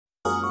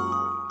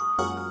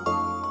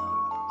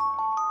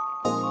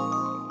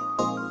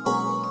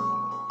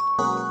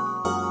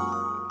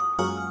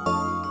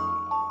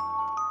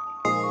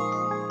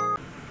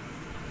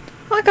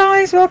Hi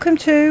guys, welcome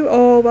to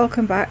or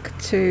welcome back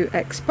to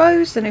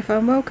Exposed, and if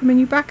I'm welcoming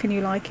you back and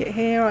you like it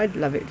here, I'd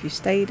love it if you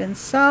stayed and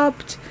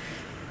subbed,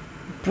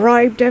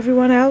 bribed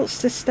everyone else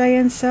to stay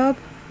and sub.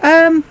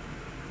 I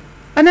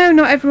know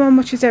not everyone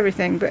watches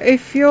everything, but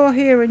if you're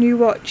here and you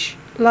watch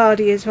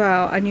Lardy as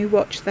well and you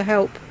watch the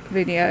help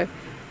video,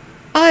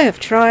 I have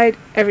tried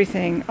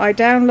everything. I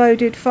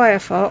downloaded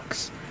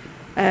Firefox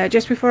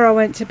just before I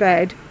went to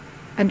bed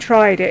and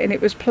tried it, and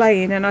it was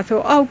playing, and I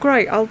thought, oh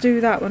great, I'll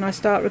do that when I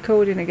start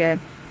recording again.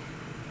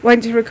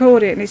 Went to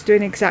record it and it's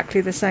doing exactly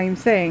the same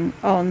thing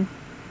on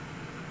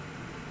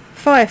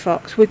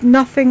Firefox with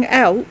nothing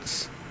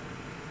else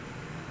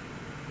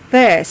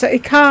there. So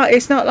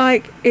it's not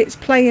like it's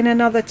playing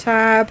another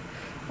tab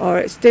or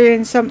it's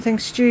doing something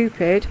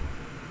stupid.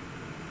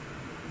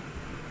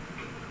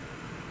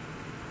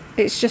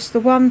 It's just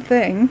the one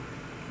thing.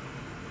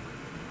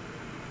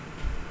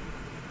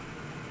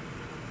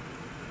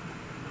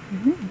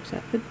 Is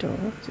that the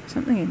door? Is it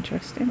something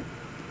interesting?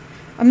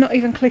 I'm not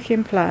even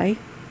clicking play.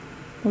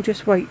 We'll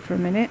just wait for a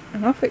minute,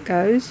 and off it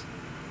goes.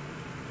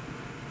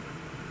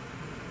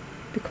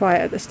 Be quiet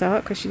at the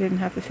start because she didn't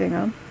have the thing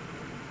on.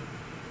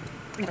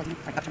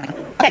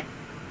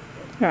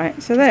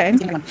 Right, so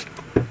then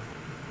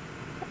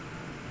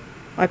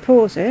I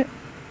pause it.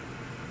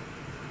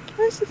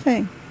 Where's the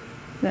thing?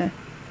 There.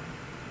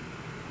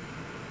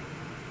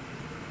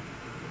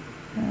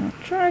 I'll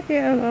drag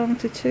it along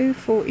to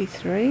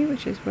 2:43,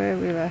 which is where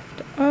we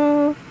left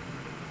off.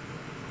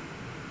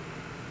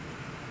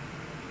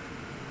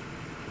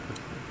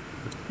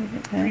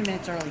 Three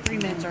minutes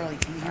early.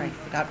 Sorry,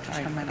 forgot to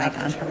turn my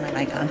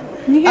mic on.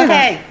 Can you hear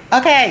that?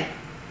 Okay.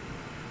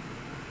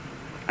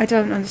 I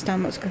don't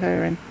understand what's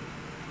occurring.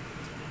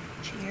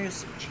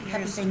 Cheers.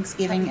 Happy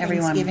Thanksgiving,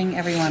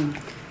 everyone.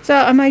 So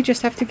I may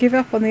just have to give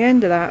up on the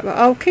end of that, but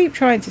I'll keep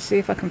trying to see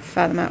if I can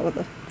fathom out what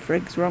the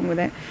frig's wrong with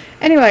it.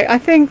 Anyway, I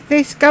think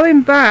this,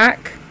 going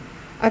back,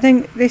 I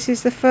think this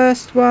is the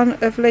first one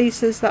of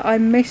Lisa's that I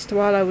missed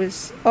while I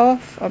was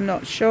off. I'm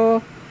not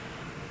sure,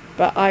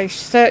 but I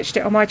searched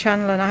it on my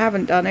channel and I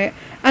haven't done it.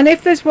 And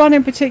if there's one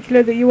in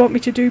particular that you want me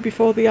to do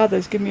before the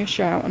others, give me a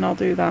shout and I'll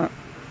do that.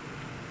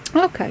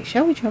 Okay,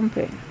 shall we jump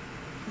in?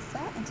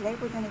 And today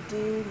we're going to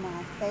do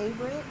my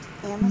favorite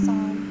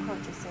Amazon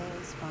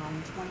purchases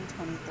from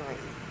 2023.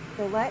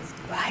 So let's...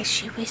 Why is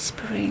she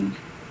whispering?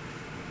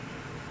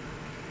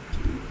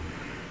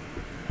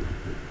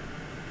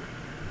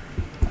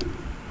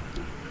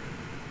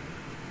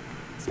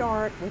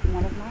 Start with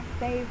one of my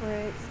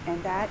favorites,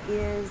 and that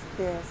is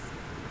this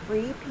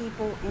Free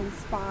People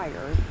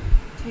inspired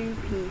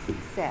 2-piece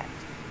set.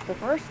 The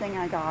first thing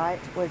I got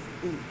was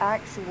the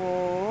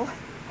actual...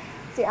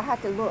 See, I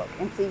have to look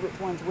and see which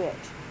one's which.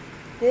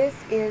 This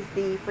is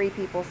the Free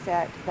People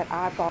set that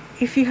I bought.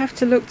 If you have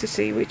to look to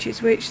see which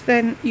is which,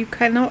 then you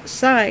cannot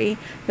say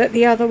that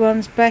the other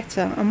one's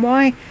better. And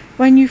why,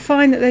 when you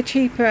find that they're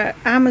cheaper at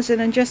Amazon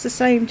and just the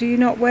same, do you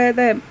not wear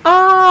them?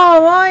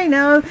 Oh, I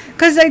know,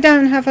 because they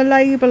don't have a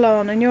label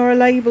on and you're a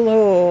label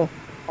whore.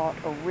 Bought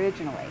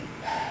originally,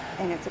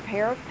 and it's a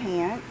pair of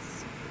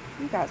pants.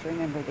 You guys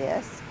remember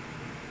this?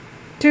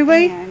 Do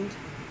we? And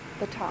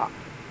the top.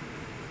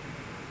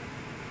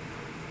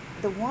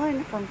 The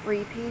one from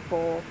Free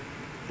People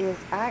is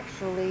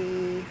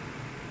actually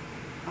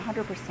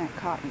 100%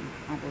 cotton,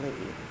 I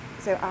believe.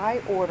 So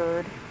I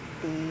ordered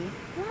the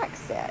black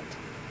set.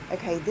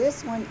 Okay,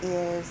 this one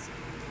is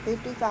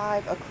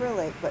 55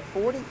 acrylic, but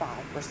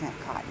 45%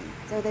 cotton.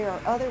 So there are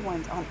other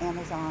ones on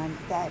Amazon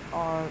that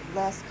are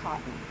less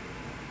cotton.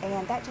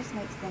 And that just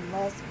makes them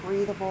less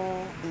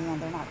breathable,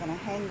 and they're not going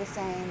to hang the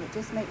same. It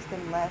just makes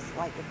them less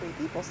like the Free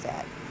People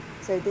set.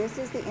 So this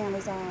is the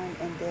Amazon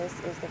and this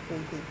is the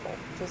Free People,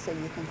 just so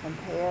you can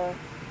compare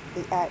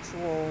the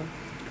actual...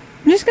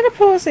 I'm just going to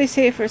pause this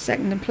here for a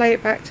second and play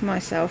it back to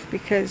myself,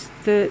 because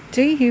the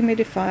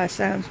dehumidifier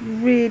sounds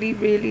really,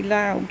 really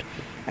loud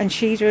and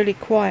she's really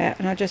quiet,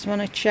 and I just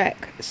want to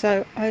check.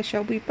 So I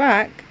shall be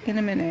back in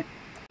a minute.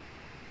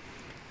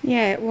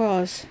 Yeah, it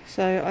was.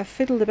 So I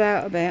fiddled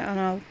about a bit and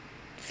I'll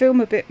film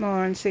a bit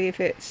more and see if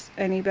it's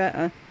any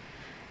better.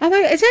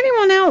 Although, is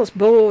anyone else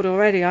bored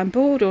already? I'm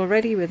bored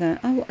already with it.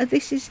 Oh,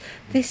 this is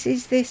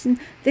this, and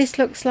this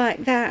looks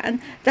like that,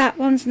 and that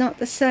one's not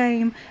the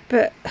same.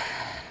 But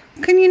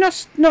can you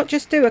not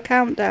just do a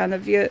countdown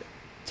of your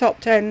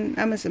top 10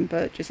 Amazon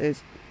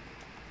purchases?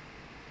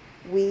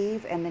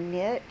 Weave and the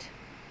knit.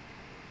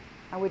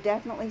 I would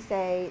definitely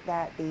say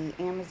that the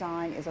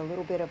Amazon is a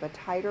little bit of a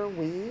tighter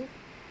weave.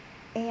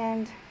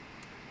 And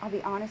I'll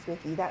be honest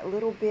with you, that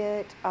little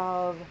bit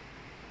of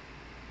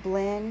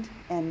blend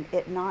and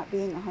it not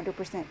being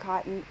 100%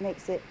 cotton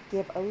makes it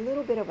give a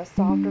little bit of a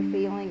softer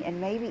feeling and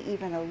maybe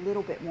even a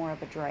little bit more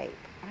of a drape.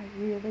 I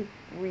really,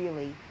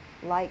 really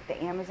like the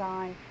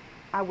Amazon.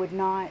 I would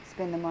not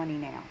spend the money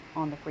now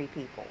on the Free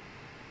People.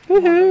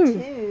 Number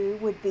 2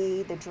 would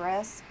be the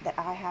dress that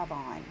I have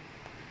on.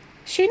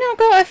 She not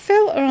got a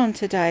filter on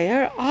today.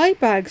 Her eye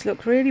bags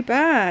look really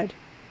bad.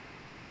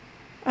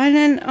 And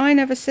then I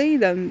never see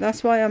them.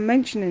 That's why I'm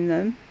mentioning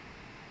them.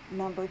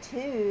 Number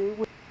 2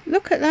 would...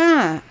 Look at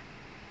that.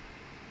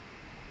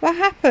 What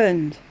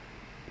happened?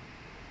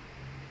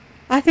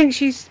 I think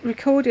she's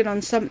recording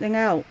on something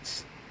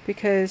else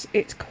because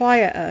it's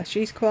quieter.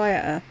 She's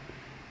quieter,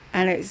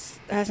 and it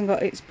hasn't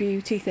got its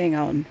beauty thing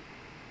on.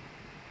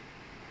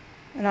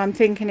 And I'm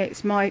thinking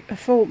it's a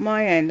fault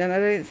my end, and I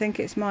don't think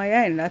it's my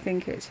end. I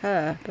think it's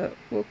her.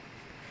 But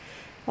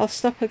I'll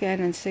stop again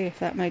and see if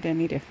that made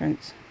any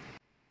difference.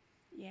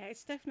 Yeah,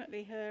 it's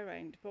definitely her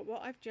end. But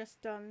what I've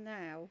just done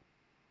now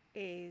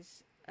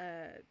is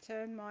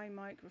turn my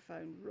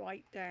microphone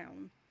right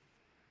down.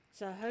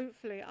 So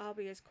hopefully I'll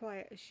be as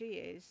quiet as she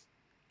is,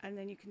 and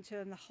then you can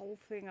turn the whole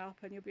thing up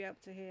and you'll be able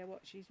to hear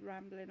what she's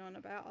rambling on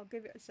about. I'll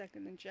give it a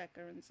second and check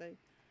her and see.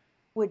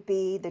 Would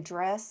be the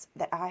dress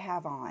that I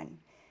have on.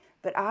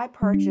 But I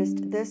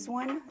purchased this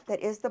one that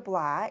is the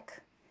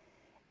black,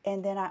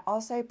 and then I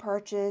also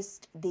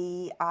purchased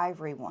the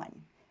ivory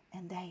one,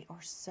 and they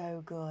are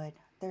so good.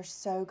 They're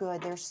so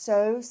good. They're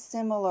so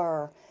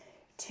similar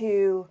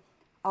to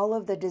all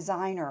of the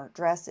designer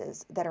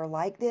dresses that are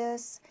like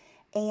this,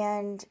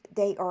 and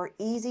they are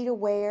easy to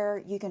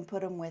wear. You can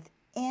put them with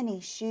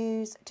any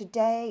shoes.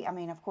 Today, I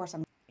mean, of course,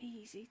 I'm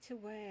easy to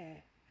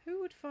wear.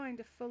 Who would find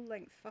a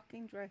full-length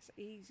fucking dress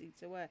easy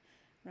to wear?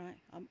 Right,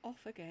 I'm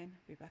off again.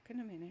 Be back in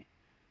a minute.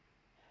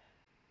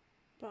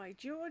 By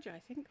George,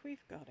 I think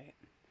we've got it.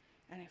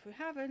 And if we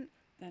haven't,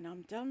 then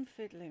I'm done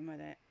fiddling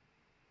with it.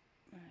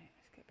 Right,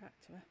 let's get back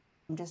to her.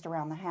 just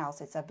around the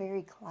house. It's a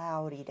very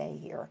cloudy day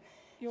here.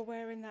 You're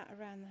wearing that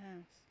around the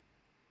house?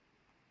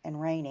 And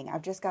raining.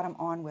 I've just got them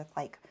on with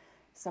like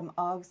some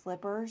UGG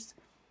slippers,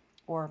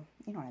 or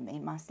you know what I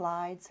mean, my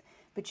slides.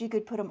 But you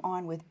could put them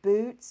on with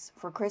boots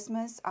for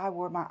Christmas. I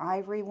wore my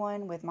ivory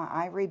one with my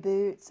ivory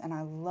boots, and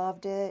I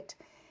loved it.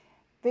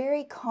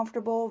 Very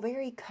comfortable,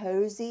 very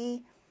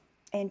cozy,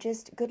 and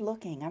just good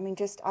looking. I mean,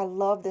 I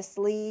love the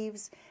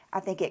sleeves. I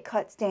think it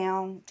cuts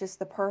down just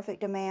the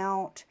perfect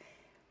amount.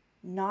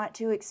 Not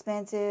too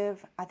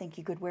expensive. I think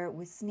you could wear it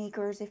with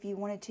sneakers if you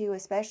wanted to,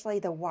 especially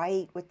the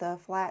white with the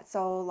flat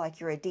sole, like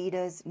your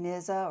Adidas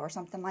Niza or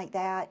something like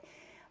that.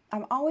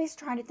 I'm always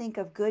trying to think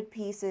of good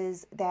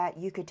pieces that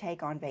you could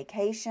take on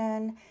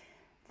vacation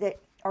that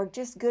are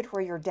just good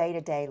for your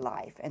day-to-day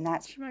life. And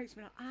that's... She makes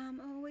me like, I'm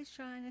always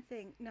trying to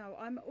think. No,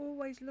 I'm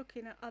always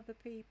looking at other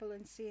people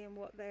and seeing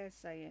what they're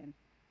saying.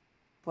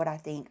 What I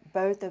think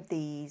both of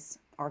these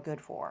are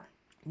good for.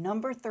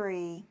 Number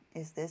 3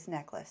 is this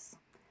necklace.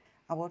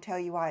 I will tell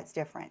you why it's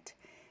different.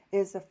 It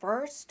is the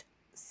first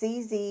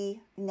CZ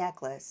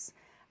necklace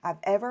I've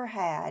ever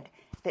had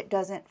that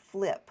doesn't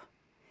flip.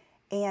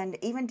 And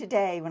even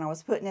today when I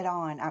was putting it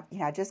on,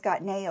 I just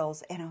got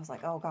nails, and I was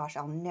like, oh gosh,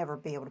 I'll never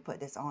be able to put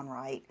this on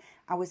right.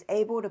 I was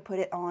able to put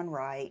it on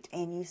right,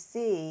 and you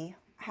see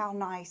how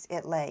nice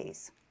it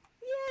lays.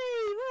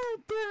 Yay,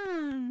 well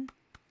done.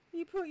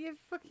 You put your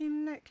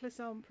fucking necklace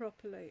on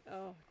properly.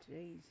 Oh,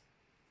 jeez.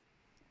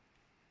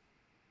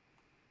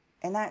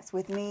 And that's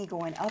with me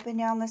going up and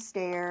down the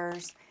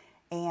stairs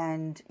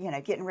and,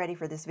 getting ready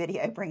for this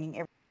video, bringing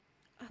everything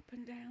up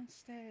and down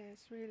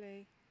stairs,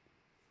 really.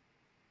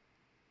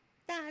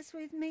 That's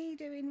with me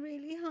doing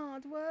really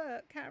hard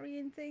work,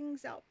 carrying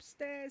things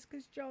upstairs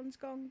because John's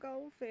gone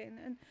golfing,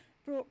 and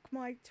Brooke,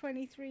 my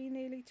 23,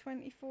 nearly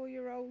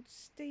 24-year-old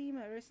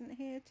steamer, isn't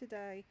here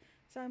today.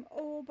 So I'm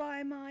all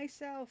by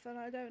myself and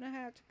I don't know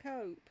how to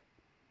cope.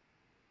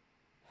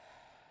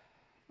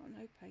 I've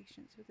got no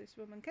patience with this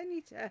woman, can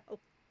you tell?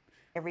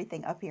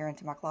 Everything up here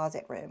into my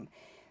closet room.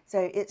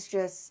 So it's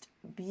just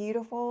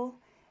beautiful.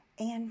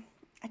 And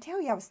I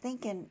tell you, I was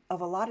thinking of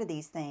a lot of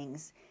these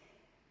things.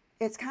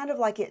 It's kind of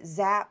like it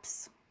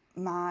zaps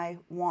my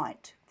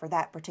want for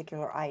that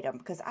particular item,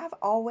 because I've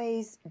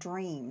always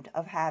dreamed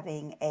of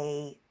having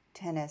a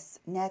tennis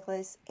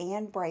necklace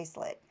and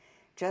bracelet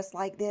just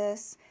like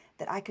this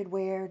that I could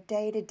wear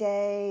day to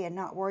day and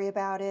not worry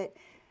about it.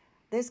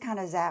 This kind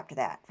of zapped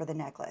that for the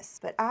necklace.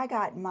 But I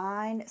got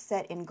mine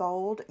set in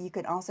gold. You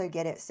can also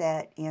get it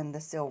set in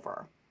the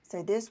silver.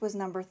 So this was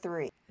number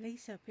 3.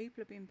 Lisa, people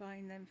have been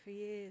buying them for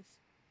years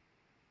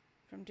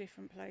from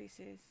different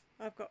places.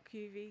 I've got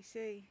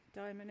QVC,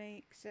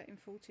 Diamonique, set in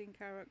 14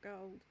 karat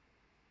gold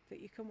that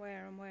you can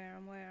wear and wear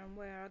and wear and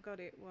wear. I got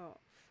it,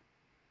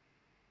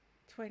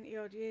 20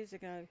 odd years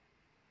ago.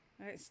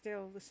 And it's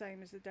still the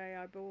same as the day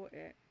I bought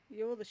it.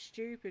 You're the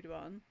stupid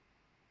one.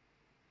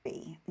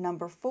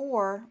 Number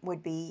 4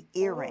 would be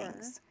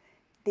earrings.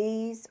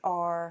 These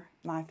are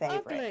my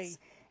favorites. Ugly.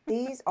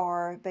 These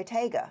are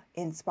Bottega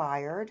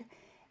inspired,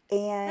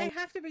 and they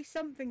have to be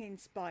something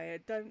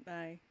inspired, don't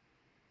they?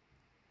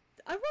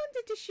 I wonder,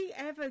 does she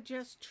ever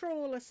just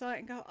trawl a site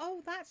and go,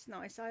 oh, that's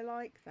nice, I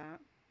like that?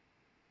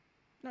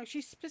 No,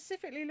 she's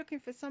specifically looking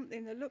for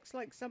something that looks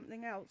like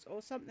something else,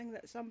 or something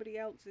that somebody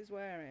else is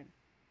wearing.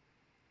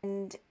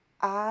 And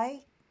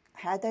I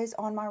had those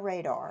on my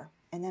radar.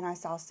 And then I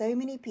saw so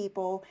many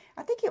people,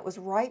 I think it was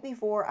right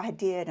before I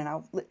did, and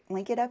I'll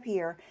link it up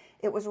here,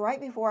 it was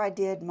right before I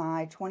did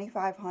my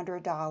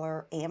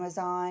 $2,500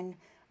 Amazon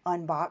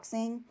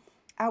unboxing.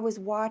 I was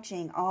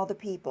watching all the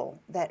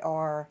people that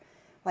are,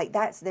 like,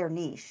 that's their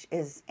niche,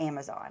 is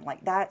Amazon.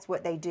 Like, that's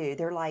what they do.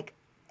 They're like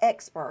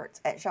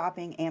experts at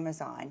shopping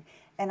Amazon,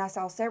 and I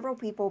saw several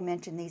people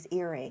mention these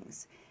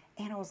earrings,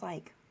 and I was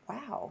like,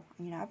 wow,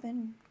 I've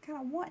been kind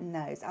of wanting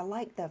those. I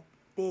like the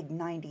big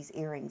 90s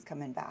earrings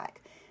coming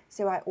back.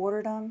 So I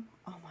ordered them.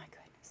 Oh my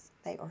goodness,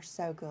 they are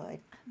so good.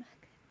 Oh my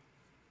goodness.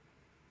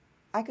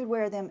 I could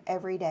wear them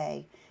every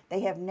day.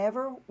 They have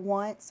never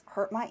once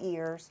hurt my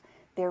ears.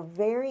 They're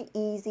very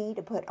easy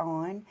to put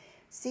on.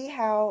 See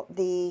how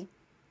the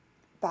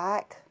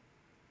back,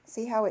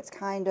 see how it's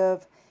kind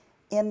of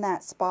in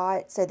that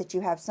spot so that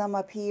you have some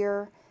up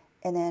here,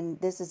 and then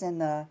this is in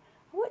the,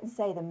 I wouldn't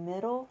say the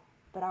middle,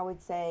 but I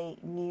would say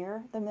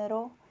near the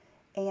middle.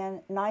 And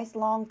nice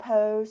long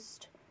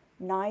post,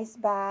 nice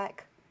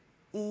back,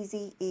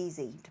 easy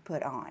to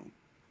put on.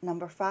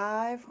 Number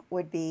 5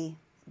 would be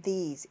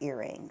these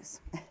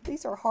earrings.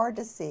 These are hard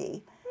to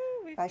see.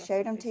 Ooh, If I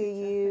showed them to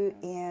you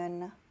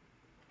in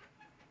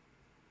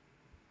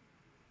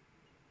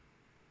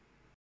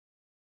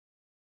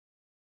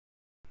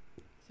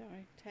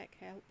Sorry, tech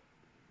help.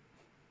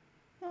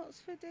 What's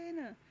for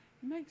dinner?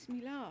 It makes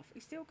me laugh. He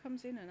still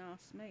comes in and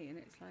asks me, and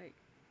it's like,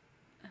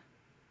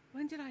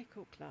 when did I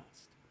cook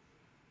last?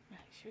 Right,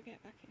 should we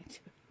get back into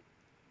it?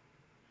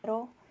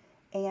 middle,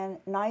 and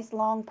nice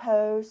long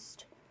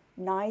post,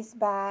 nice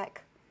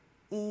back,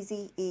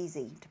 easy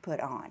to put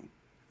on.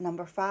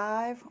 Number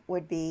 5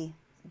 would be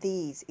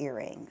these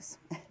earrings.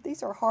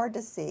 These are hard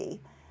to see.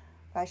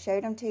 If I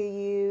showed them to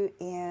you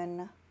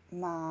in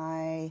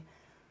my,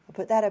 I'll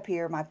put that up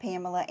here, my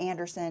Pamela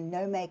Anderson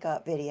no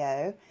makeup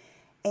video,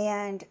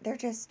 and they're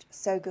just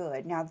so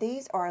good. Now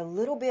these are a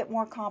little bit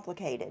more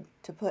complicated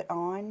to put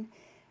on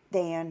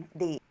than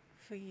these.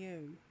 For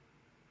you.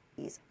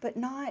 But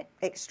not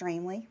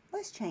extremely.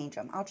 Let's change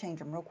them. I'll change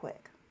them real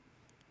quick.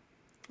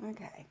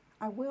 Okay.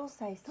 I will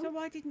say something. So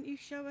why didn't you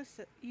show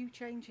us you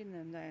changing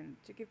them then,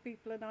 to give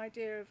people an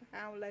idea of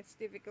how less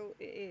difficult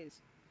it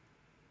is?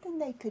 Something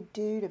they could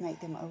do to make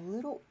them a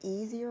little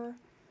easier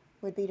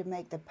would be to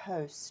make the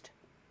post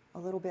a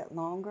little bit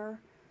longer,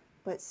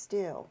 but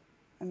still,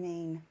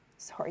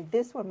 sorry,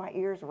 this one, my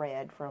ear's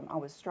red from, I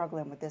was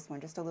struggling with this one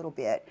just a little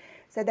bit.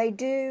 So they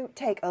do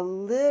take a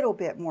little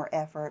bit more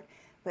effort,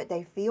 but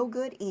they feel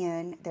good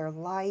in, they're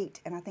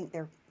light, and I think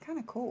they're kind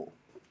of cool.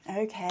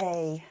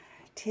 Okay,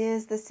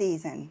 'tis the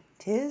season.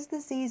 'Tis the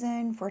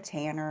season for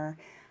Tanner.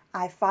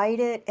 I fight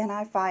it, and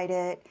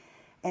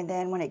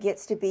then when it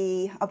gets to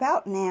be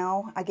about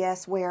now, I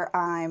guess, where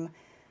I'm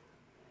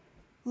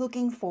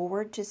looking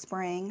forward to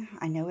spring,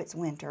 I know it's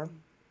winter,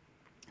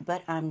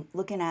 but I'm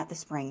looking at the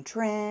spring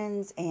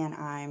trends, and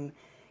I'm,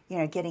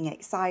 getting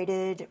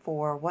excited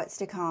for what's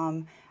to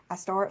come. I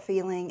start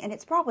feeling, and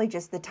it's probably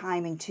just the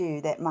timing too,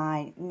 that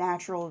my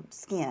natural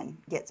skin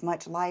gets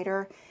much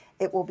lighter.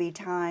 It will be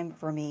time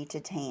for me to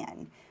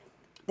tan.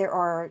 There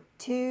are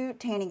 2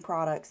 tanning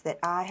products that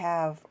I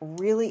have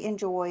really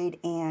enjoyed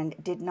and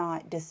did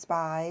not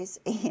despise,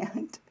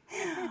 and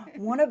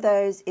one of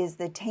those is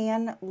the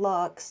Tan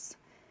Luxe,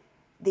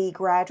 the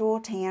gradual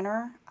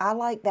tanner. I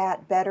like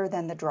that better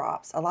than the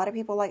drops. A lot of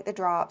people like the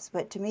drops,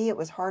 but to me it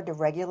was hard to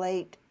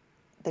regulate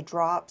the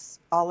drops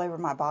all over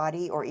my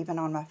body or even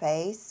on my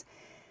face.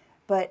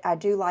 But I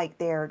do like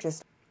their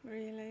just...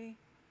 Really?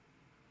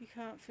 You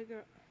can't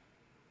figure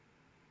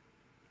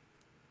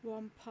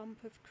 1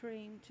 pump of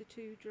cream to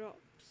 2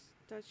 drops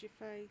does your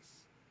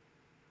face.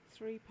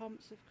 3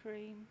 pumps of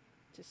cream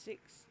to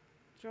 6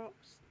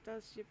 drops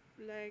does your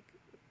leg.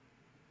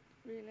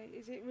 Really?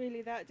 Is it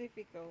really that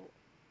difficult?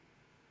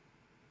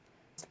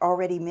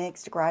 already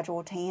mixed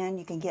gradual tan.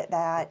 You can get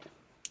that.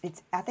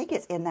 I think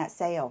it's in that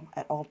sale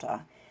at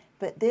Ulta.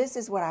 But this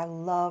is what I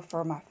love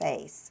for my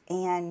face.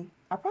 And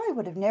I probably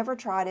would have never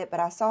tried it, but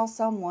I saw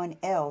someone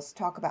else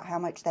talk about how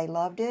much they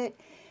loved it.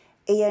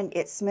 And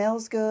it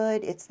smells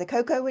good. It's the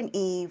Coco and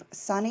Eve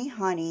Sunny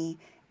Honey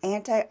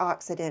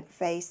Antioxidant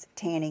Face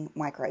Tanning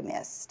Micro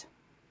Mist.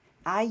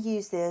 I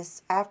use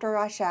this after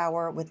I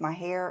shower with my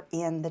hair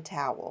in the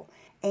towel.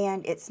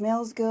 And it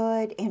smells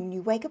good. And when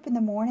you wake up in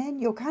the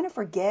morning, you'll kind of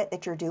forget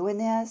that you're doing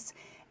this.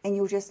 And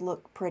you'll just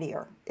look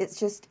prettier. It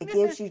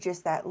gives you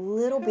just that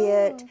little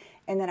bit.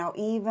 And then I'll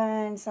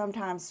even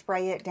sometimes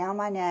spray it down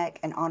my neck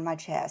and on my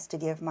chest to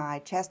give my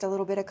chest a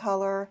little bit of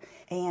color.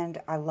 And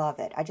I love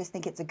it. I just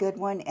think it's a good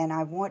one. And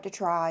I want to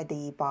try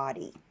the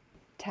body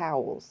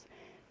towels.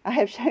 I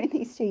have shown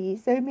these to you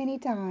so many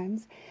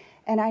times.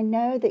 And I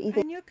know that you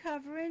And you're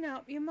covering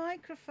up your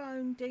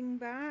microphone,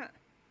 dingbat.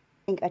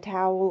 think a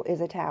towel is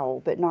a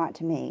towel, but not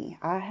to me.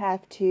 I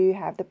have to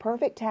have the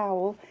perfect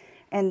towel.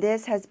 And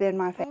this has been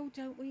my Oh,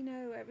 don't we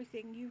know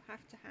everything you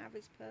have to have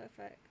is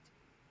perfect?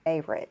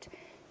 favorite.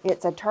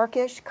 It's a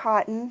Turkish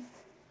cotton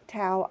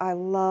towel. I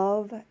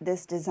love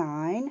this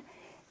design.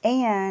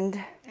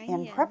 And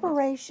in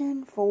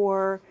preparation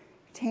for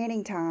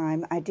tanning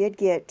time, I did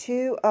get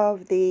 2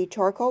 of the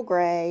charcoal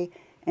gray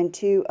and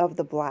 2 of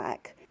the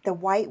black. The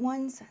white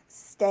ones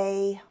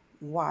stay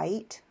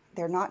white.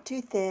 They're not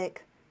too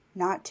thick,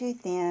 not too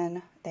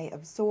thin. They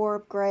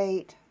absorb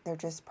great. They're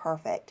just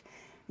perfect.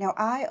 Now,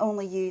 I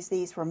only use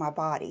these for my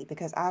body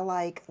because I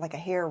like a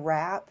hair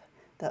wrap,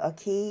 a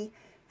key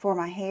for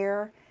my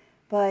hair.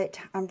 but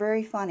I'm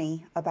very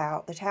funny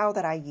about the towel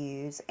that I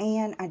use,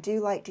 and I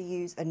do like to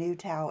use a new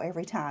towel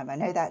every time. I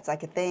know that's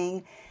like a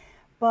thing,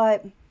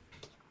 but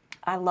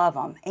I love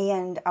them,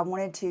 and I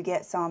wanted to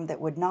get some that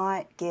would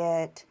not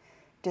get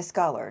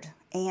discolored,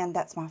 and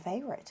that's my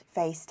favorite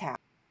face towel.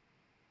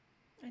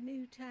 A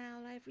new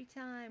towel every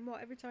time.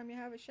 What, every time you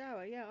have a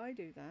shower? Yeah, I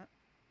do that.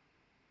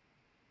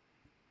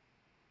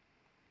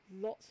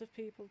 Lots of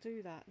people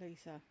do that,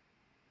 Lisa.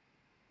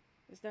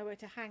 There's nowhere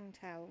to hang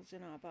towels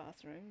in our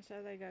bathroom,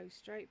 so they go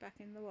straight back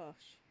in the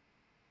wash.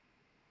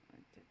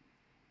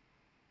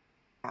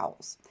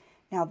 Towels.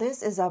 Now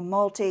this is a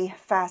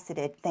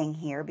multifaceted thing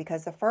here,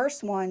 because the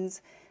first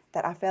ones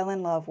that I fell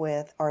in love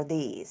with are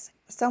these.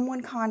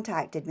 Someone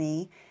contacted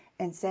me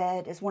and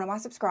said, it's one of my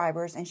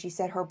subscribers, and she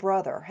said her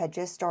brother had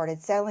just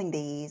started selling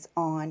these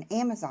on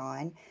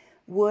Amazon.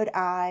 Would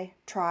I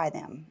try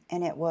them?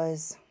 And it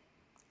was,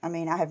 I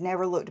mean, I have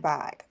never looked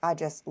back. I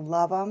just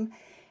love them.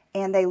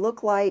 And they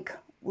look like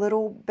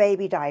little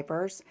baby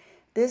diapers.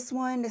 This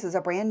is a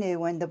brand new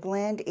one. The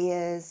blend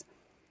is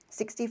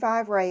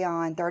 65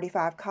 rayon,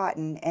 35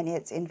 cotton, and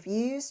it's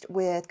infused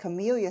with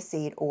camellia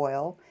seed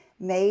oil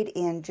made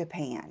in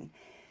Japan.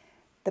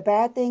 The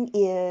bad thing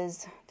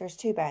is, there's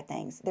two bad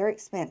things. They're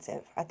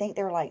expensive. I think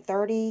they're like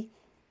 $30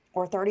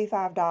 or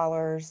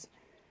 $35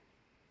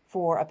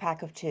 for a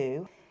pack of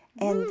 2.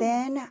 And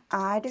then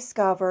I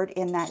discovered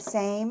in that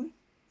same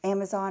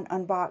Amazon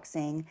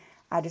unboxing,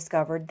 I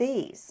discovered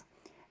these.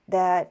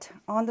 That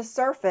on the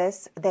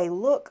surface, they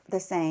look the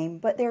same,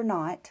 but they're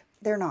not.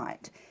 They're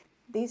not.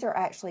 These are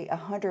actually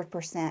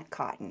 100%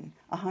 cotton,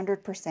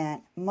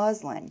 100%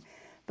 muslin,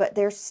 but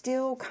they're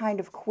still kind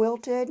of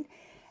quilted.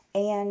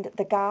 And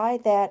the guy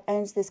that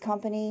owns this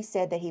company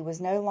said that he was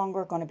no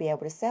longer going to be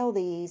able to sell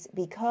these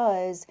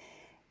because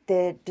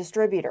the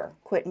distributor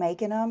quit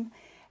making them.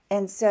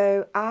 And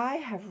so I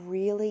have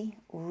really,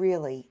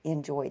 really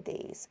enjoyed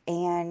these.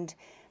 And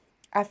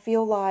I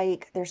feel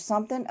like there's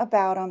something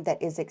about them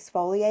that is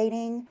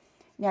exfoliating.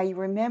 Now you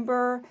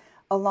remember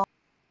along...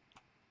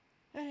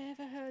 Have you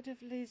ever heard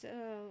of Liz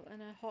Earle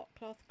and her hot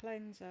cloth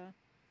cleanser?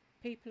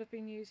 People have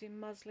been using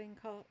muslin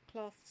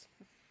cloths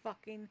for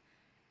fucking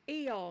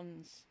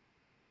eons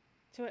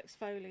to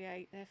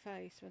exfoliate their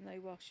face when they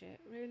wash it.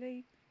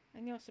 Really?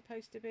 And you're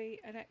supposed to be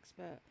an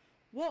expert.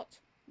 What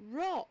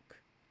rock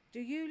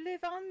do you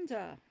live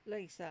under,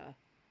 Lisa?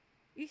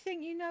 You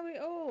think you know it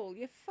all?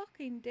 You're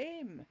fucking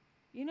dim.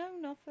 You know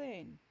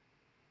nothing.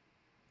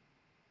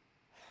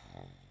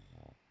 Is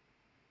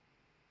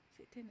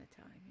it dinner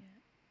time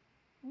yet?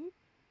 Whoop.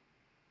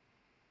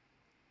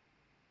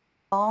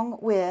 Along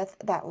with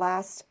that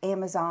last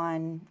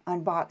Amazon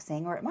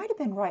unboxing, or it might have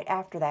been right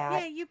after that.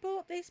 Yeah, you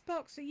bought this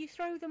box, so you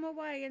throw them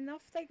away and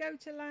off they go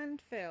to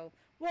landfill.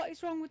 What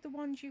is wrong with the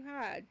ones you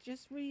had?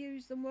 Just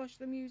reuse them, wash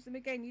them, use them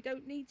again. You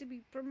don't need to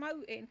be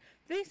promoting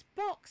this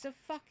box of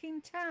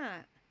fucking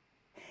tat.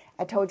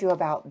 I told you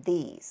about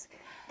these.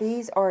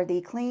 These are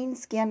the Clean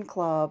Skin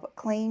Club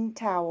Clean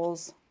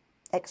Towels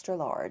Extra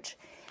Large.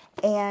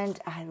 And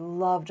I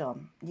loved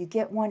them. You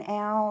get one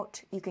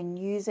out, you can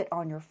use it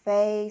on your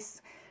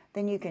face,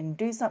 then you can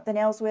do something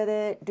else with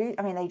it.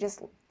 They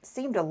just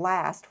seem to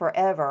last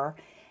forever.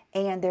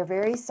 And they're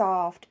very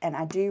soft, and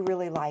I do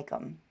really like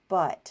them.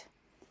 But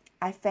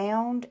I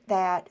found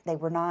that they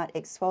were not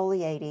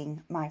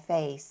exfoliating my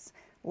face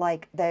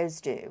like those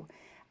do.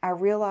 I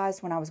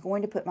realized when I was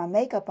going to put my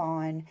makeup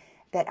on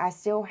that I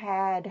still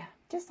had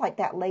just like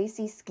that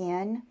lacy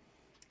skin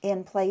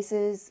in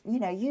places,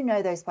 you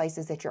know those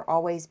places that you're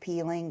always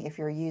peeling if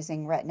you're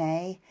using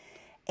Retin-A.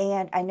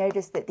 And I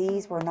noticed that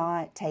these were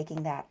not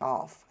taking that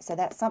off. So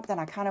that's something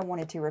I kind of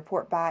wanted to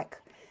report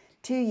back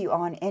to you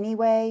on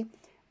anyway.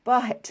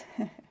 But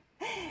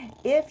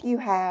if you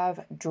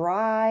have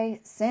dry,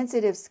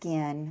 sensitive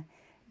skin,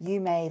 you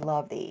may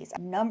love these.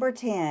 Number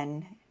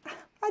 10,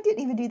 I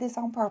didn't even do this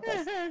on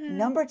purpose.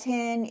 Number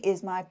 10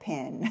 is my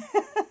pen.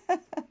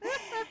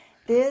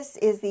 This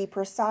is the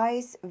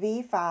Precise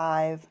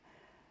V5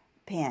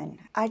 pen.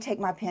 I take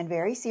my pen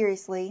very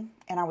seriously,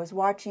 and I was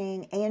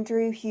watching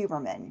Andrew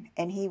Huberman,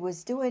 and he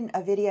was doing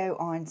a video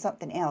on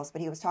something else,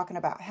 but he was talking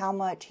about how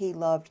much he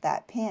loved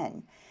that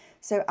pen.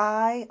 So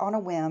I, on a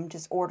whim,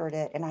 just ordered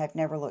it, and I have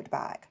never looked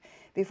back.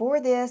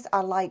 Before this,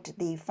 I liked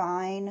the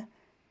fine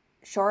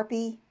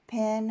Sharpie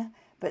pen,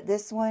 but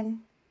this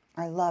one,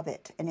 I love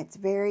it, and it's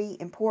very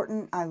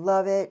important. I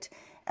love it.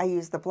 I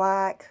use the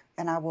black,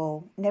 and I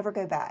will never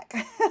go back.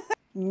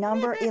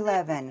 Number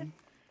 11.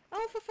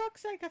 Oh, for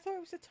fuck's sake, I thought it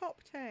was the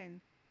top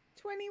 10.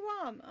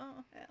 21.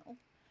 Oh, hell.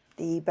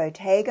 The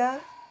Bottega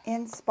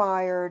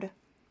inspired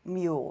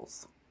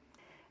mules.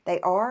 They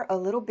are a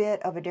little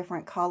bit of a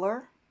different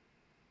color,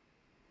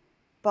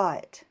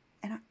 but,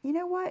 you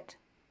know what?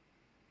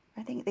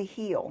 I think the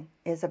heel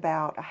is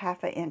about a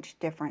 ½ inch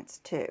difference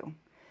too.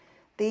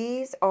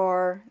 These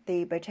are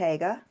the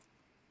Bottega.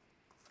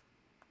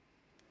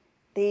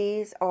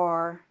 These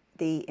are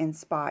the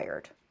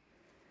inspired.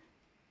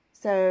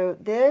 So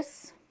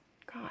this,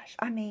 gosh,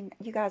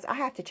 you guys, I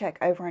have to check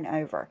over and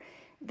over.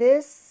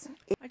 This,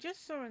 I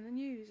just saw in the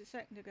news a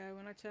second ago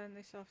when I turned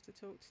this off to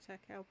talk to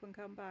Tech Help and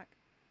come back.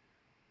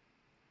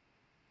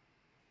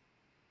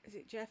 Is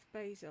it Jeff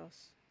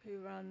Bezos, who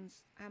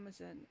runs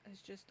Amazon, has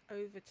just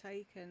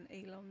overtaken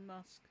Elon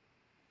Musk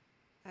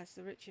as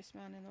the richest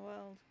man in the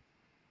world?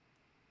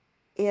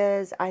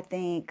 is, I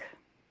think,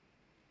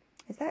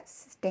 is that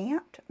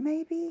stamped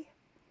maybe?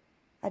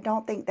 I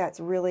don't think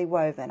that's really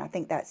woven. I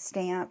think that's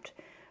stamped,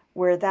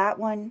 where that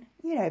one,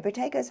 you know,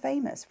 Bottega's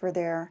famous for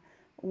their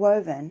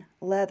woven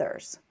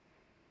leathers.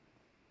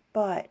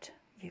 But,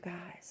 you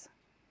guys,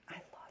 I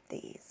love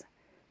these.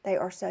 They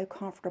are so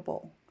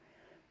comfortable.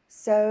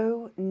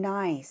 So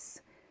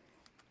nice.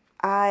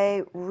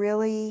 It's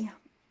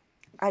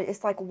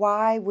like,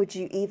 why would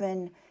you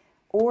even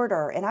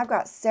order? And I've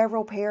got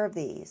several pair of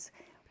these.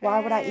 Why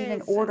would I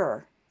even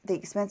order the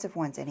expensive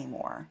ones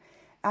anymore?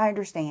 I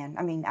understand.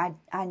 I mean,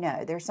 I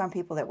know there's some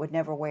people that would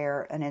never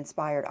wear an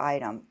inspired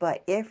item.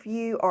 But if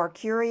you are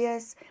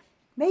curious,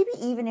 maybe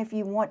even if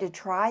you want to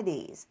try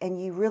these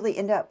and you really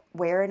end up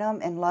wearing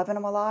them and loving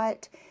them a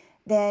lot,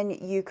 then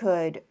you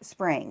could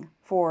spring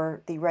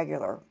for the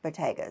regular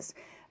Bottegas.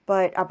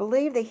 But I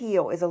believe the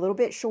heel is a little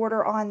bit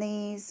shorter on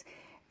these.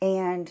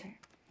 And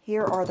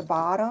here are the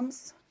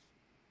bottoms.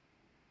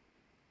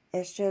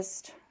 It's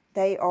just,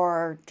 they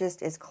are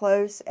just as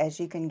close as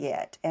you can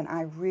get. And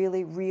I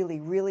really, really,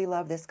 really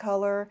love this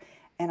color.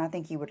 And I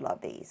think you would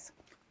love these.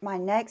 My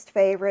next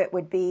favorite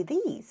would be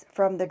these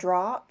from the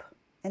Drop.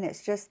 And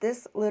it's just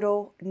this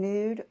little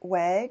nude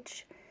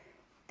wedge.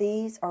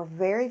 These are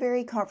very,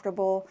 very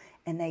comfortable.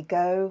 And they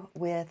go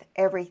with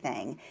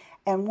everything.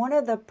 And one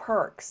of the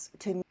perks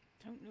to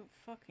Don't look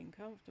fucking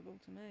comfortable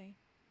to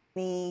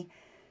me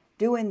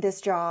doing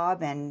this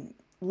job and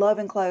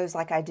loving clothes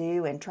like I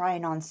do and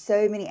trying on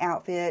so many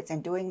outfits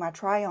and doing my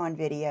try-on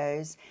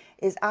videos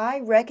is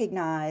I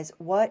recognize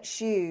what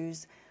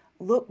shoes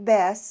look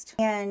best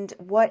and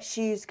what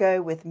shoes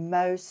go with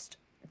most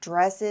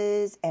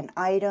dresses and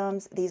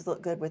items. These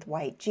look good with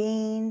white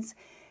jeans.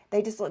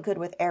 They just look good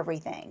with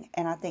everything.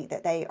 And I think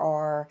that they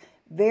are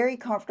very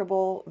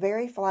comfortable,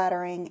 very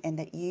flattering, and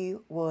that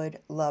you would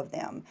love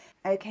them.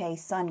 Okay,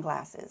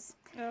 sunglasses.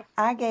 Oh,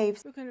 I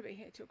gave we're going to be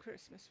here till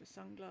Christmas with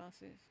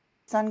sunglasses.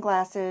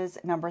 Sunglasses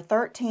number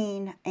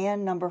 13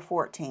 and number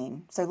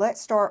 14. So let's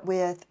start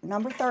with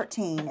number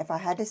 13. If I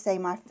had to say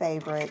my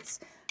favorites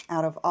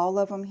out of all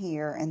of them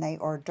here, and they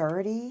are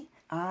dirty,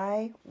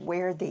 I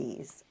wear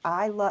these.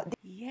 I love these.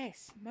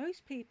 Yes,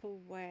 most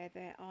people wear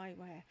their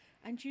eyewear.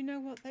 And you know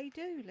what they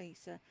do,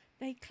 Lisa?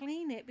 They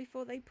clean it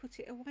before they put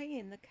it away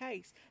in the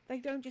case. They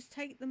don't just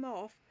take them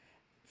off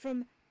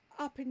from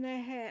up in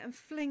their hair and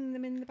fling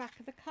them in the back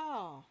of the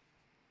car.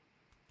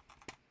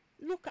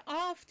 Look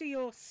after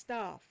your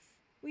stuff.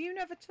 Were you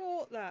never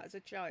taught that as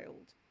a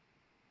child?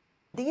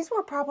 These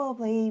were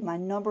probably my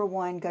number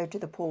one go to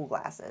the pool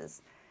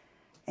glasses.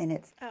 And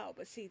it's Oh,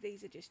 but see,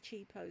 these are just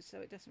cheapos, so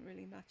it doesn't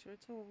really matter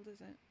at all,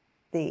 does it?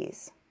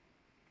 these.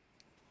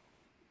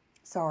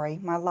 Sorry,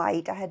 my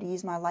light. I had to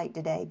use my light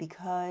today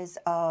because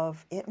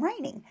of it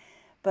raining.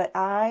 But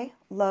I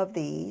love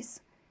these.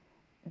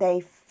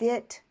 They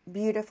fit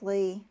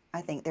beautifully.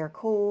 I think they're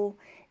cool.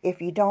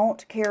 If you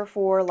don't care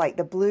for like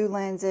the blue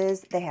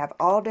lenses, they have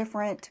all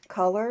different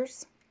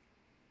colors.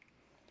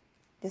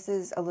 This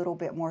is a little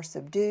bit more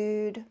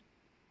subdued.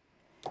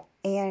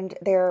 And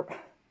they're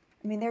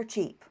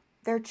cheap.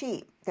 They're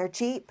cheap. They're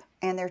cheap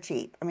and they're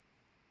cheap. I mean,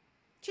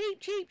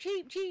 Cheap, cheap,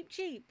 cheap, cheap,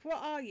 cheap. What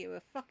are you,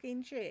 a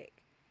fucking chick?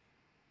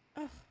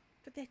 Oh,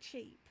 but they're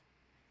cheap.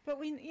 But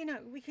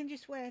we can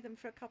just wear them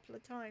for a couple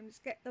of times,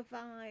 get the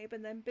vibe,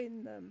 and then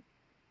bin them.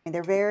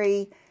 they're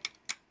very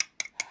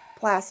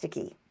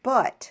plasticky,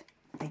 but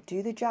they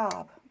do the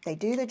job. They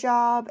do the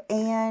job,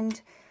 and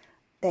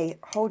they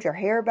hold your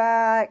hair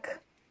back.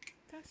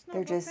 That's not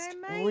They're what just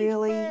they're made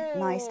really for.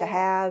 nice to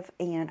have,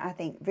 and I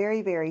think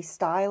very, very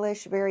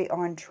stylish, very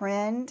on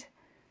trend.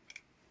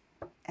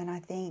 And I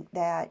think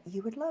that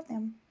you would love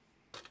them.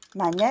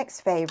 My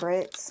next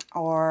favorites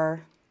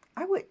are,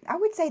 I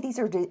would say these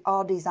are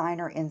all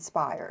designer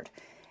inspired,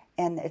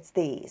 and it's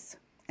these.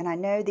 And I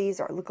know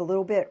these look a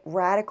little bit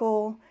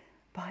radical,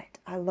 but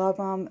I love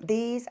them.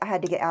 These I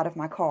had to get out of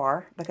my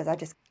car because I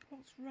just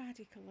What's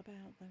radical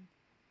about them?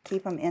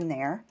 keep them in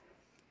there.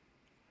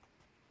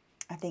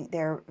 I think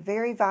they're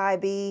very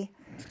vibey.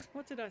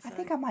 What did I say? I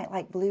think I might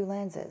like blue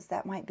lenses.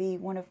 That might be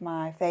one of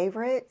my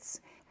favorites.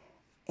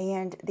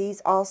 And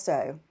these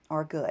also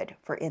are good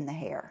for in the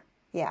hair.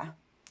 Yeah.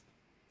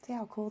 See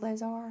how cool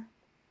those are?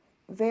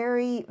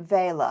 Very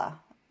Vela,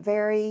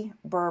 very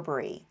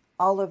Burberry.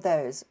 All of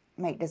those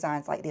make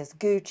designs like this.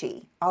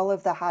 Gucci, all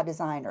of the high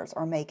designers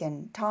are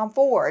making, Tom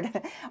Ford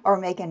are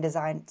making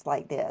designs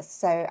like this.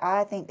 So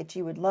I think that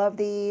you would love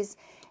these.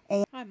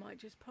 And I might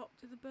just pop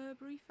to the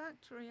Burberry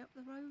factory up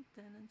the road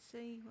then and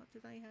see what do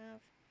they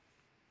have.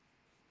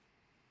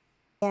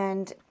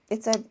 And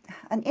it's an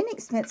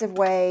inexpensive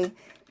way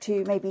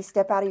to maybe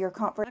step out of your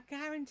comfort. I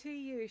guarantee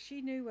you, if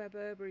she knew where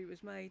Burberry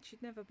was made,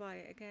 she'd never buy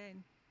it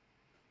again.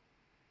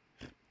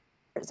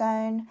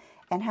 zone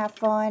and have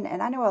fun.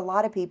 And I know a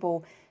lot of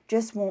people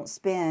just won't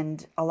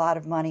spend a lot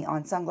of money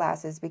on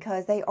sunglasses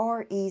because they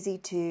are easy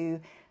to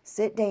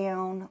sit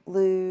down,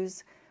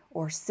 lose,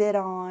 or sit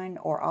on,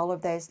 or all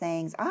of those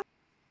things.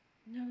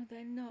 No,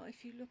 they're not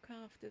if you look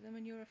after them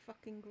and you're a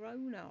fucking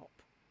grown-up.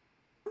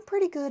 I'm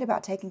pretty good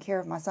about taking care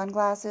of my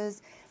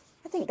sunglasses.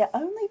 I think the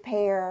only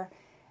pair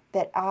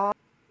that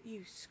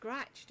You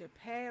scratched a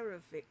pair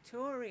of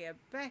Victoria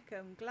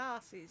Beckham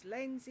glasses,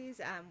 lenses,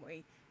 and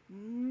we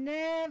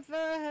never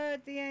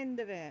heard the end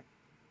of it.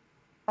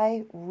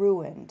 I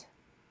ruined,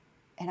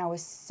 and I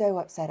was so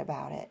upset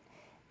about it.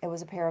 It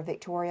was a pair of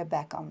Victoria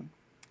Beckham.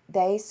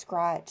 They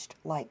scratched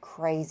like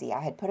crazy.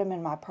 I had put them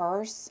in my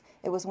purse.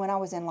 It was when I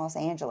was in Los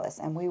Angeles,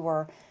 and we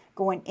were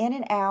going in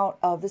and out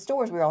of the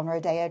stores. We were on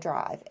Rodeo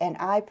Drive, and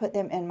I put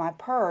them in my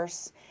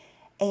purse,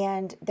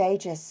 and they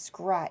just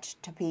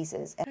scratched to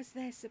pieces. Because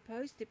they're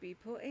supposed to be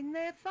put in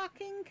their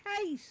fucking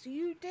case,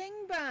 you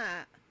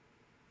dingbat.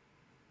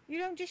 You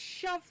don't just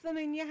shove them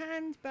in your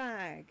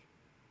handbag.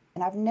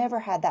 And I've never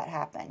had that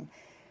happen.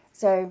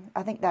 So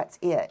I think that's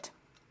it.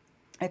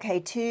 Okay,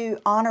 2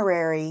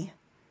 honorary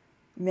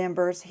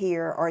members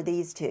here are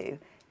these 2.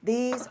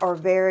 These are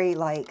very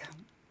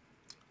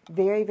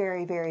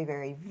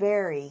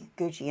very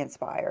Gucci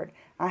inspired.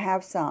 I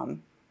have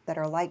some that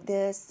are like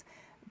this,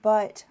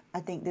 but I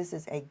think this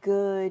is a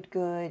good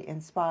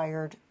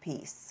inspired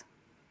piece.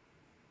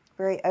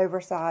 Very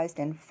oversized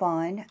and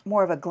fun,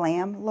 more of a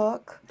glam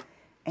look.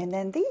 And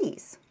then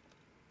these,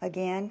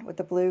 again with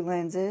the blue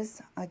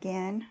lenses,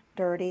 again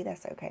dirty,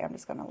 that's okay, I'm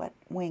just going to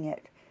wing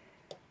it.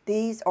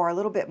 These are a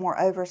little bit more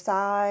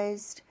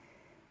oversized.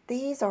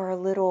 These are a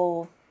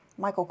little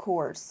Michael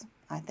Kors,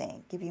 I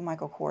think. Give you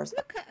Michael Kors.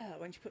 Look at her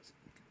when she puts...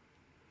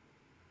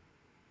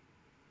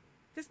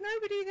 There's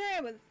nobody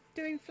there with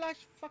doing flash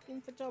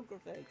fucking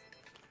photography.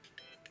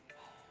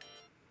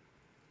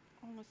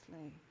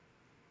 Honestly.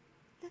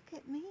 Look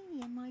at me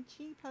and my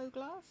cheapo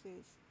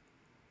glasses.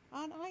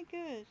 Aren't I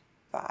good?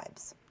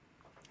 Vibes.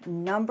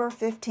 Number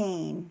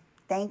 15.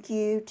 Thank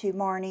you to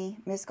Marnie,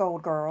 Miss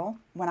Gold Girl.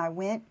 When I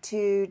went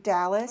to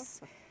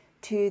Dallas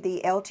to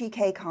the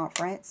LTK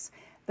conference,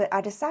 but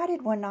I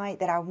decided one night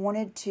that I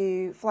wanted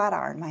to flat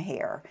iron my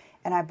hair,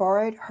 and I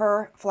borrowed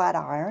her flat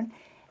iron,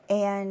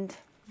 and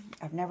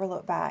I've never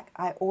looked back.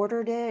 I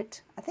ordered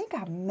it. I think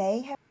I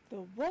may have.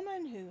 The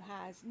woman who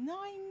has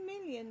 9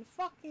 million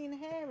fucking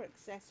hair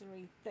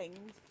accessory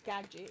things,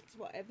 gadgets,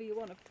 whatever you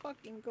want to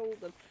fucking call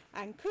them,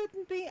 and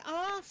couldn't be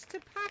asked to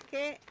pack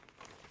it,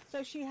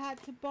 so she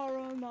had to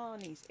borrow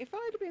Marnie's. If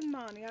I'd have been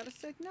Marnie, I'd have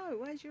said, no,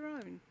 where's your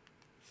own?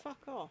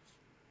 Fuck off.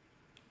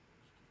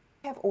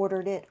 I have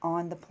ordered it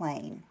on the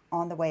plane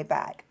on the way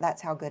back.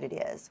 That's how good it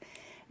is.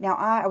 Now,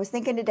 I was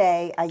thinking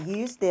today, I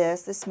used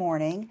this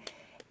morning,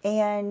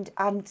 and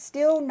I'm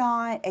still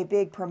not a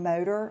big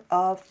promoter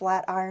of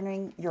flat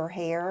ironing your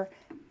hair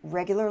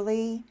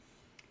regularly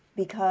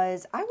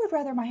because I would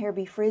rather my hair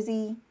be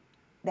frizzy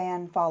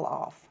than fall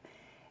off.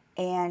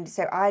 And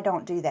so I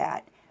don't do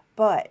that.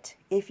 But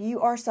if you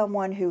are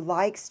someone who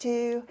likes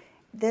to,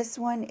 this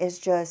one is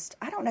just,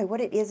 I don't know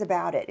what it is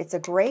about it. It's a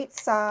great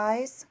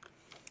size.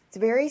 It's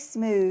very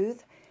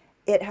smooth.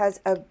 It has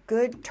a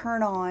good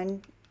turn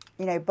on,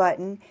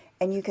 button,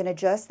 and you can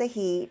adjust the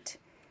heat.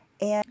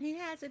 And he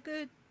has a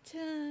good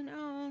turn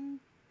on,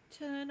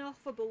 turn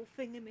offable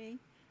thingamy.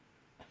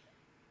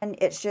 And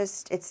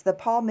it's the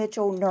Paul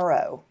Mitchell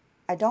Neuro.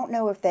 I don't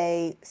know if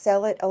they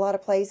sell it a lot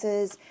of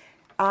places.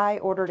 I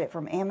ordered it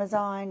from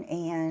Amazon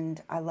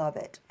and I love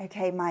it.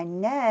 Okay, my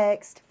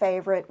next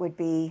favorite would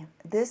be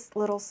this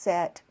little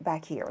set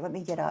back here. Let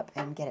me get up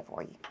and get it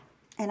for you.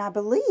 And I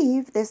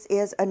believe this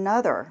is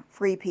another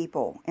Free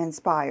People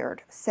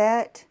inspired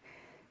set.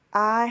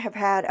 I have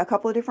had a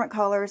couple of different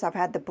colors. I've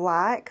had the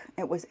black.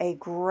 It was a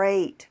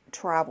great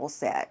travel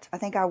set. I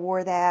think I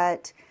wore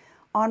that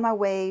on my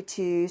way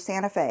to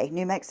Santa Fe,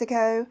 New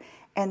Mexico.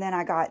 And then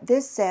I got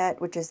this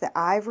set, which is the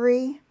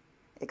ivory.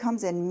 It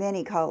comes in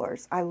many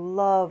colors. I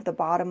love the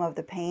bottom of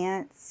the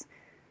pants.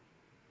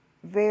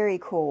 Very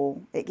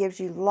cool. It gives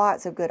you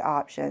lots of good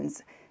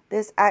options.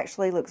 This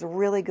actually looks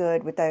really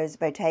good with those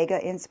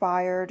Bottega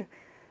inspired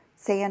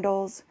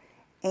sandals,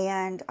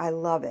 and I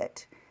love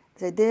it.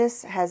 So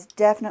this has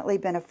definitely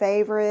been a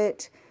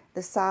favorite.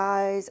 The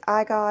size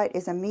I got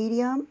is a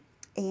medium,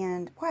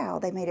 and wow,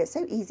 they made it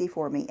so easy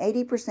for me.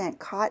 80%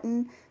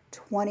 cotton,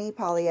 20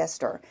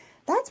 polyester.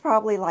 That's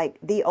probably like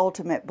the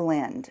ultimate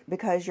blend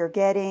because you're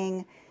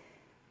getting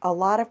a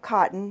lot of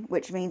cotton,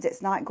 which means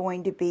it's not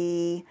going to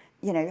be,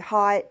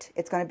 hot.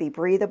 It's going to be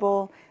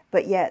breathable,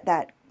 but yet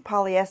that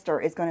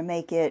polyester is going to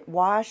make it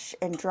wash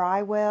and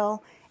dry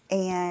well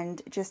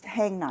and just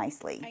hang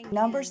nicely.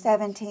 Number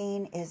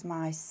 17 is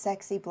my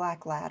sexy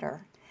black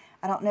ladder.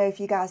 I don't know if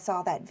you guys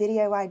saw that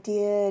video I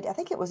did. I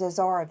think it was a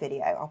Zara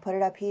video. I'll put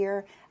it up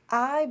here.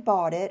 I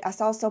bought it. I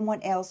saw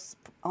someone else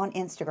on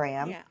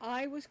Instagram. Yeah,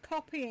 I was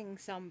copying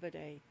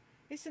somebody.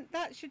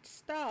 That should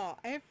start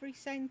every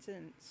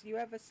sentence you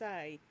ever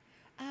say.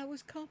 I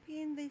was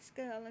copying this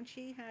girl and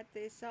she had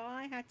this, so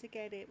I had to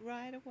get it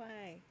right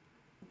away.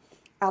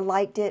 I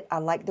liked it. I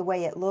liked the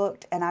way it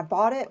looked. And I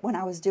bought it when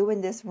I was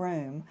doing this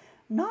room,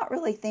 not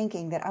really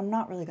thinking that I'm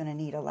not really going to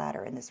need a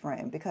ladder in this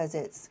room because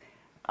it's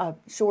a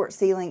short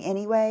ceiling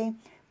anyway.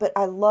 But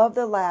I love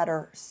the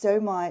ladder so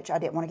much, I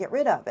didn't want to get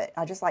rid of it.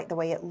 I just liked the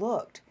way it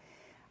looked.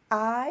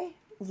 I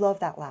love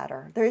that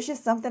ladder. There's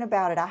just something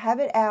about it. I have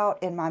it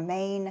out in my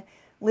main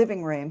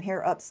living room here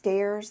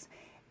upstairs,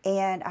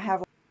 and I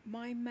have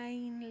My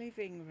main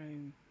living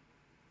room.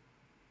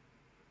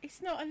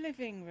 It's not a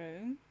living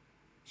room.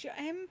 It's your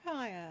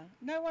empire.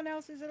 No one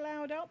else is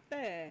allowed up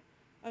there.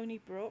 Only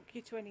Brooke,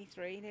 your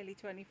 23, nearly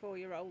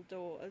 24-year-old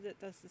daughter that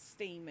does the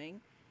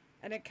steaming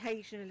and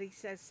occasionally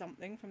says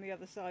something from the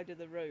other side of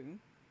the room.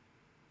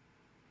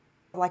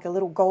 like a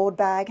little gold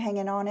bag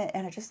hanging on it,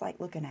 and I just like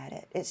looking at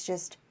it. It's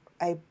just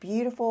a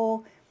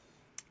beautiful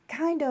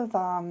kind of,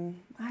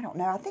 I don't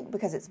know, I think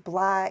because it's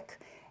black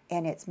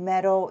and it's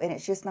metal and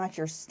it's just not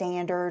your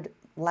standard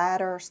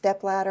ladder,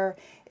 step ladder.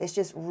 It's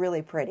just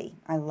really pretty.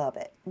 I love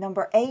it.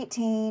 Number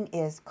 18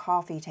 is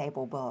coffee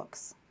table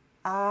books.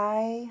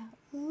 I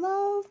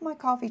love my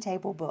coffee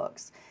table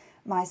books.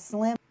 My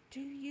slim... Do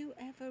you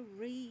ever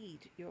read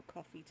your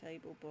coffee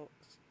table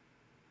books?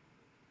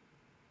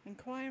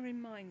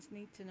 Inquiring minds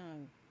need to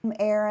know.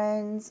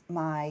 Aaron's,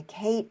 my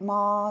Kate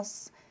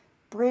Moss,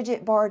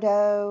 Bridget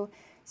Bardot.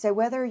 So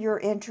whether your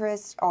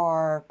interests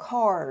are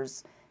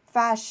cars,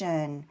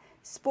 fashion,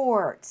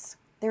 sports,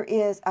 there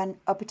is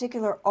a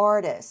particular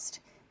artist,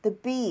 the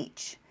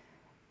beach,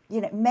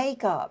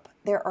 makeup.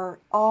 There are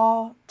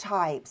all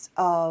types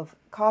of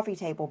coffee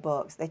table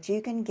books that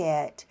you can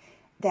get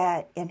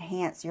that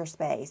enhance your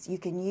space. You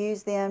can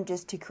use them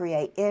just to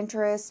create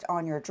interest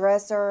on your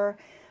dresser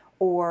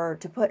or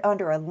to put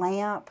under a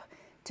lamp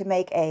to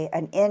make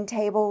an end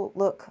table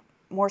look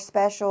more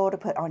special, to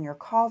put on your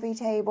coffee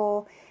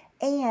table.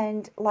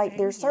 And like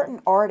there's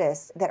certain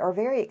artists that are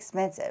very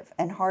expensive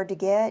and hard to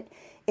get.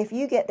 If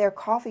you get their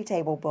coffee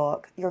table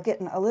book, you're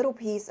getting a little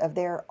piece of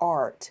their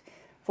art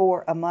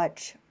for a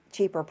much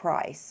cheaper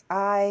price.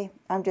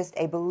 I'm just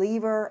a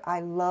believer.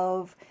 I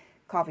love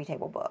coffee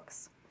table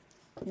books.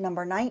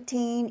 Number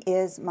 19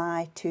 is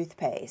my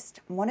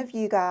toothpaste. One of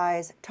you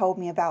guys told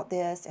me about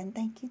this, and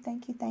thank you,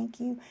 thank you, thank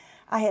you.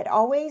 I had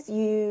always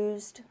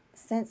used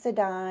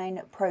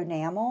Sensodyne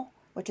Pronamel,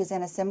 which is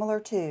in a similar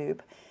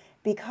tube,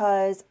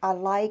 because I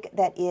like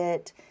that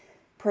it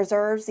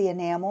preserves the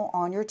enamel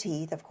on your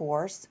teeth, of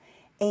course,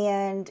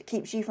 and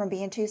keeps you from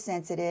being too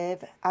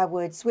sensitive. I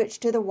would switch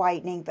to the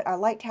whitening, but I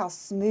liked how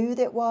smooth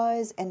it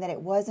was and that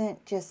it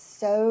wasn't just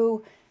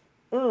so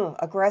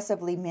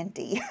aggressively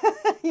minty.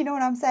 You know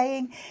what I'm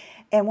saying?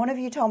 And one of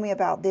you told me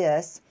about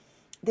this.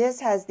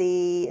 This has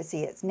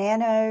it's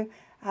nano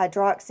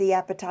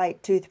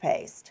hydroxyapatite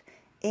toothpaste.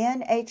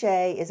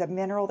 NHA is a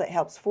mineral that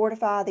helps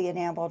fortify the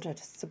enamel to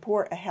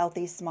support a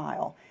healthy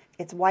smile.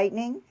 It's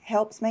whitening,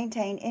 helps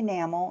maintain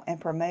enamel,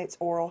 and promotes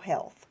oral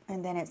health.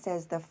 And then it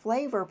says the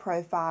flavor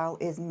profile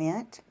is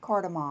mint,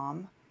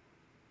 cardamom,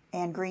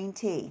 and green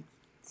tea.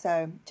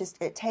 So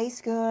just it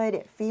tastes good,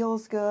 it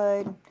feels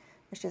good.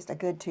 It's just a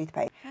good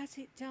toothpaste. Has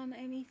it done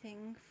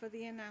anything for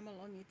the enamel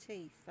on your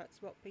teeth?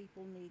 That's what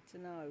people need to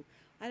know.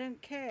 I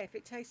don't care if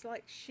it tastes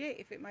like shit,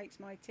 if it makes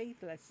my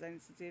teeth less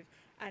sensitive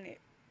and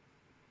it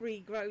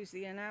regrows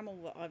the enamel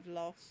that I've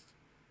lost.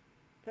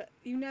 But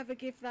you never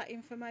give that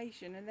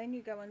information, and then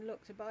you go and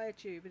look to buy a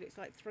tube and it's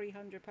like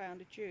 £300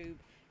 a tube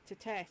to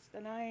test,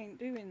 and I ain't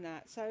doing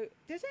that. So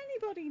does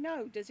anybody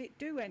know, does it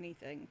do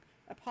anything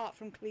apart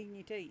from clean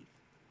your teeth?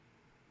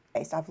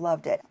 I've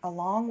loved it.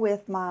 Along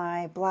with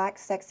my black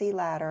sexy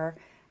ladder,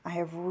 I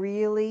have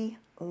really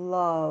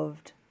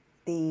loved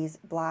these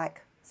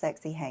black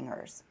sexy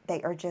hangers.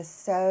 They are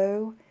just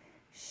so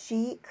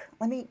chic.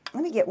 Let me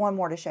get one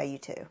more to show you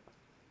too.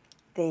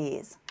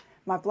 These.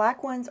 My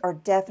black ones are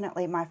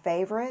definitely my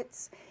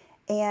favorites.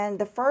 And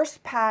the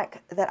first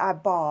pack that I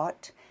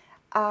bought,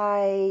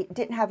 I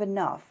didn't have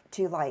enough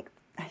to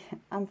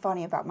I'm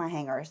funny about my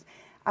hangers.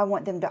 I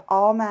want them to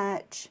all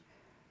match.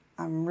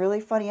 I'm really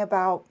funny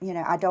about,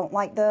 I don't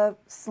like the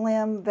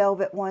slim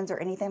velvet ones or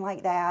anything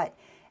like that.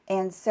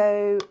 And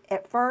so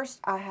at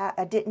first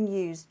I didn't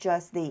use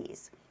just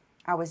these.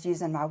 I was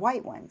using my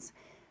white ones.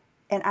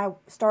 And I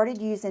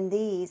started using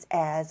these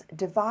as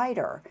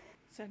divider.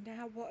 So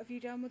now what have you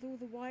done with all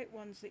the white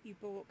ones that you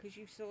bought because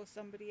you saw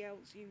somebody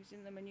else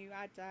using them and you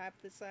had to have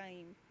the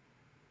same?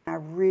 I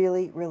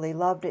really, really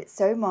loved it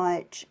so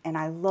much, and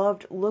I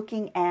loved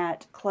looking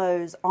at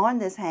clothes on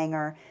this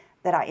hanger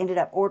that I ended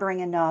up ordering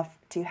enough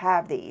to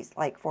have these,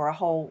 like for a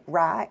whole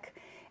rack.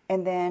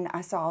 And then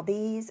I saw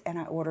these and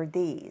I ordered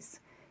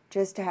these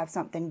just to have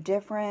something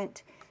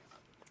different.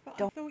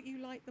 But I thought you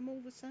liked them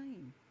all the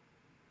same.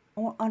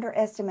 Don't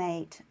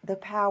underestimate the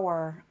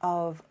power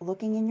of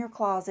looking in your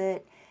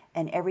closet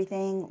and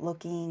everything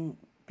looking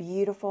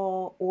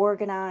beautiful,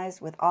 organized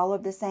with all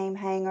of the same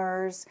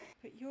hangers.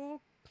 But your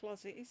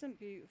closet isn't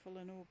beautiful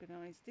and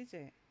organized, is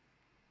it?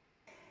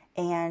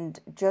 And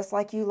just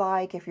like you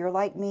like, if you're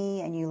like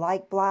me and you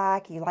like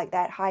black, you like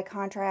that high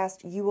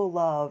contrast, you will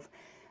love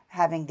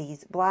having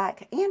these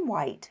black and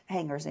white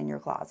hangers in your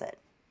closet.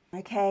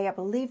 Okay, I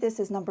believe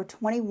this is number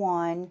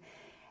 21,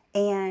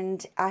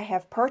 and I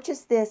have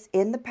purchased this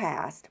in the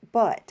past,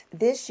 but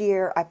this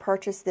year I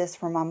purchased this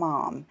for my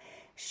mom.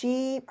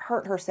 She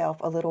hurt herself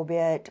a little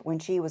bit when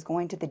she was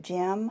going to the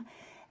gym,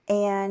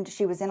 and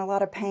she was in a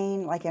lot of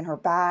pain, like in her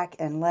back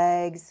and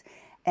legs,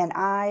 and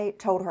I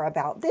told her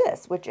about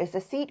this, which is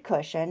a seat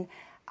cushion.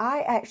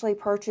 I actually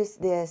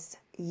purchased this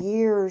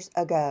years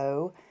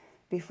ago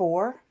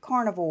before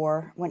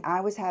carnivore when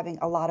I was having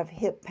a lot of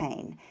hip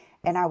pain,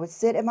 and I would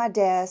sit at my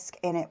desk,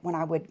 and when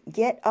I would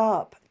get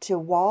up to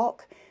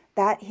walk,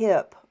 that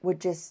hip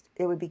would it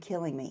would be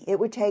killing me. It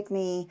would take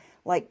me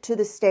like to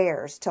the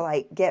stairs to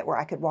like get where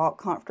I could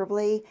walk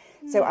comfortably.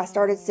 So I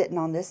started sitting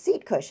on this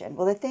seat cushion.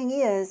 Well, the thing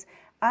is,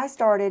 I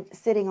started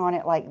sitting on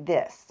it like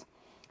this.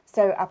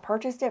 So I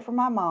purchased it for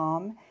my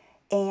mom,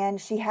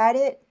 and she had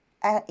it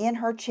in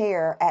her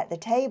chair at the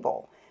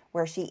table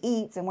where she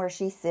eats and where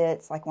she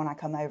sits, like when I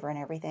come over and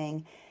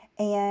everything.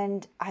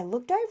 And I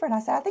looked over and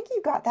I said, I think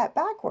you got that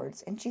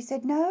backwards. And she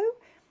said, no,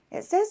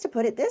 it says to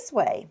put it this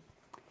way.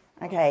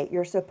 Okay,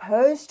 you're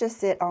supposed to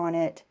sit on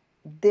it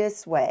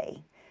this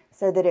way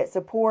so that it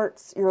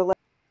supports your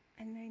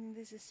And then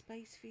there's a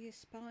space for your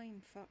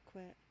spine,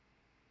 fuckwit.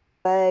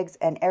 legs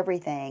and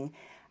everything.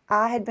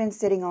 I had been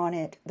sitting on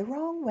it the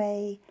wrong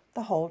way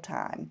the whole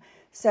time.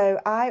 So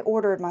I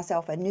ordered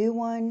myself a new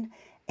one,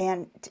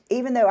 and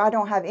even though I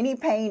don't have any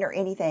pain or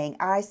anything,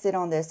 I sit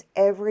on this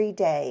every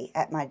day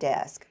at my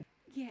desk.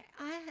 Yeah,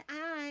 I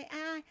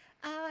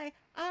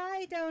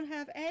don't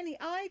have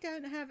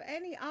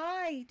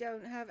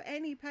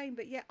any pain,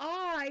 but yeah,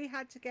 I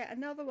had to get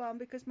another one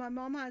because my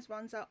mom has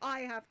one, so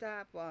I have to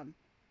have one.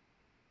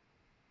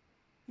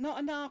 Not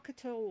a narc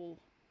at all.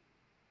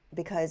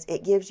 Because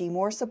it gives you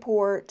more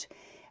support,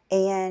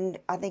 and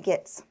I think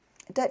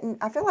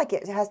I feel like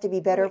it has to be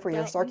better for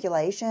your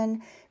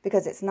circulation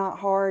because it's not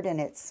hard, and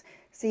it's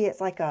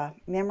like a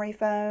memory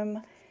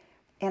foam,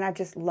 and I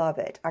just love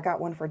it. I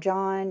got one for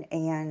John,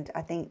 and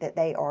I think that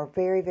they are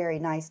very, very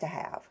nice to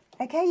have.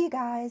 Okay, you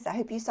guys, I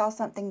hope you saw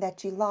something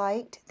that you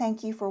liked.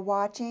 Thank you for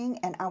watching,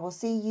 and I will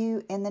see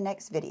you in the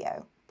next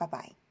video.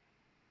 Bye-bye.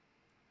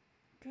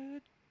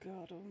 Good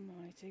God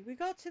almighty. We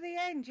got to the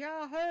end,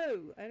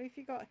 yahoo! And if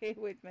you got here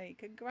with me,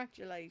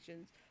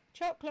 congratulations.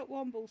 Chocolate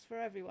wombles for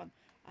everyone.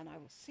 And I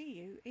will see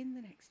you in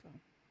the next one.